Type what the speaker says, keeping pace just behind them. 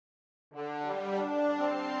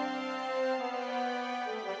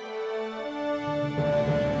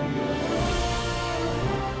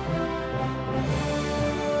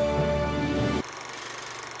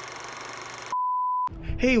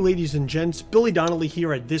Hey ladies and gents, Billy Donnelly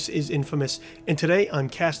here at This Is Infamous, and today I'm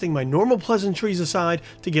casting my normal pleasantries aside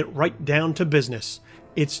to get right down to business.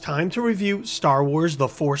 It's time to review Star Wars The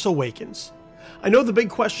Force Awakens. I know the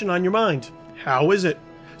big question on your mind, how is it?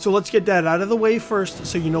 So let's get that out of the way first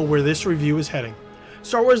so you know where this review is heading.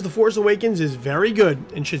 Star Wars The Force Awakens is very good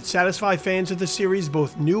and should satisfy fans of the series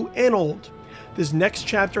both new and old. This next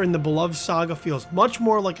chapter in the beloved saga feels much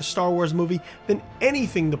more like a Star Wars movie than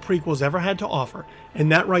anything the prequels ever had to offer, and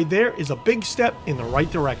that right there is a big step in the right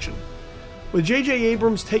direction. With J.J.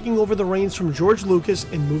 Abrams taking over the reins from George Lucas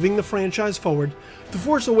and moving the franchise forward, The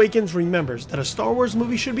Force Awakens remembers that a Star Wars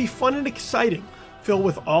movie should be fun and exciting, filled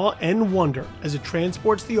with awe and wonder as it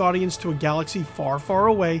transports the audience to a galaxy far, far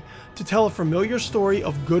away to tell a familiar story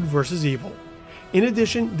of good versus evil. In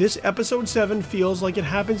addition, this Episode 7 feels like it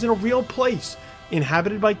happens in a real place,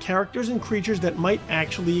 inhabited by characters and creatures that might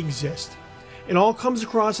actually exist. It all comes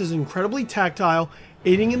across as incredibly tactile,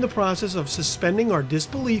 aiding in the process of suspending our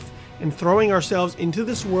disbelief and throwing ourselves into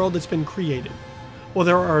this world that's been created. While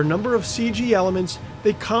there are a number of CG elements,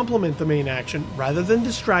 they complement the main action rather than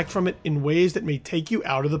distract from it in ways that may take you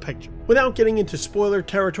out of the picture. Without getting into spoiler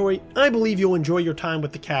territory, I believe you'll enjoy your time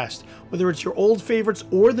with the cast, whether it's your old favorites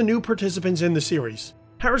or the new participants in the series.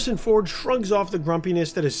 Harrison Ford shrugs off the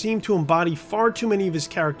grumpiness that has seemed to embody far too many of his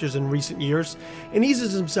characters in recent years, and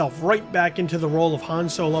eases himself right back into the role of Han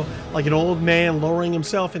Solo like an old man lowering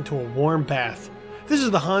himself into a warm bath. This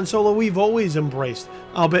is the Han Solo we've always embraced,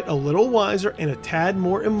 albeit a little wiser and a tad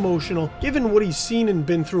more emotional given what he's seen and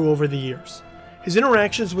been through over the years. His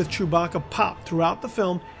interactions with Chewbacca pop throughout the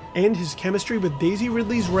film, and his chemistry with Daisy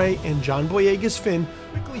Ridley's Rey and John Boyega's Finn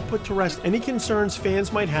quickly put to rest any concerns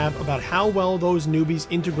fans might have about how well those newbies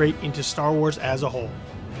integrate into Star Wars as a whole.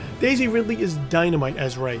 Daisy Ridley is dynamite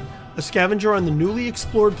as Rey, a scavenger on the newly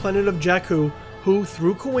explored planet of Jakku, who,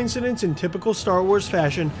 through coincidence in typical Star Wars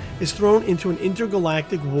fashion, is thrown into an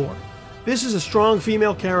intergalactic war. This is a strong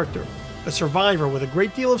female character, a survivor with a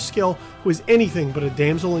great deal of skill who is anything but a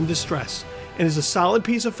damsel in distress, and is a solid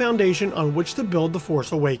piece of foundation on which to build The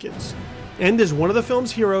Force Awakens. And as one of the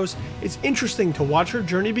film's heroes, it's interesting to watch her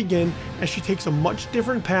journey begin as she takes a much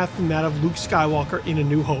different path than that of Luke Skywalker in A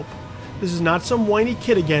New Hope. This is not some whiny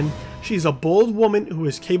kid again, she's a bold woman who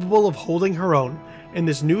is capable of holding her own, and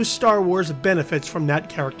this new Star Wars benefits from that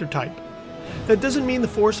character type. That doesn't mean The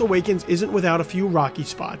Force Awakens isn't without a few rocky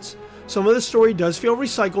spots. Some of the story does feel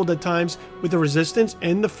recycled at times, with the Resistance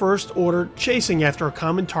and the First Order chasing after a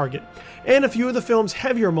common target, and a few of the film's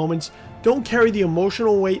heavier moments don't carry the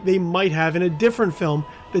emotional weight they might have in a different film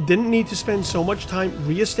that didn't need to spend so much time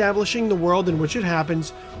re-establishing the world in which it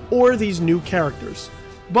happens, or these new characters.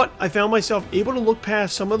 But I found myself able to look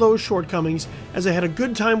past some of those shortcomings as I had a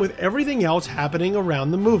good time with everything else happening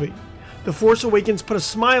around the movie. The Force Awakens put a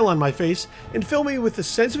smile on my face and filled me with the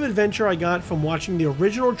sense of adventure I got from watching the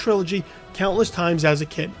original trilogy countless times as a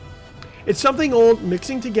kid. It's something old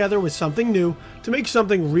mixing together with something new to make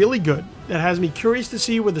something really good that has me curious to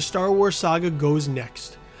see where the Star Wars saga goes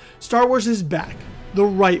next. Star Wars is back, the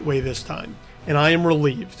right way this time, and I am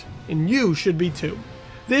relieved, and you should be too.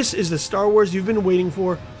 This is the Star Wars you've been waiting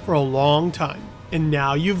for a long time, and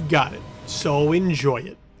now you've got it, so enjoy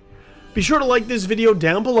it. Be sure to like this video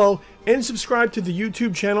down below and subscribe to the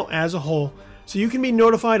YouTube channel as a whole so you can be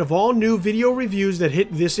notified of all new video reviews that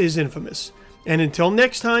hit This Is Infamous. And until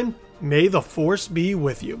next time, may the Force be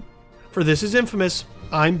with you. For This Is Infamous,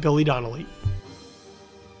 I'm Billy Donnelly.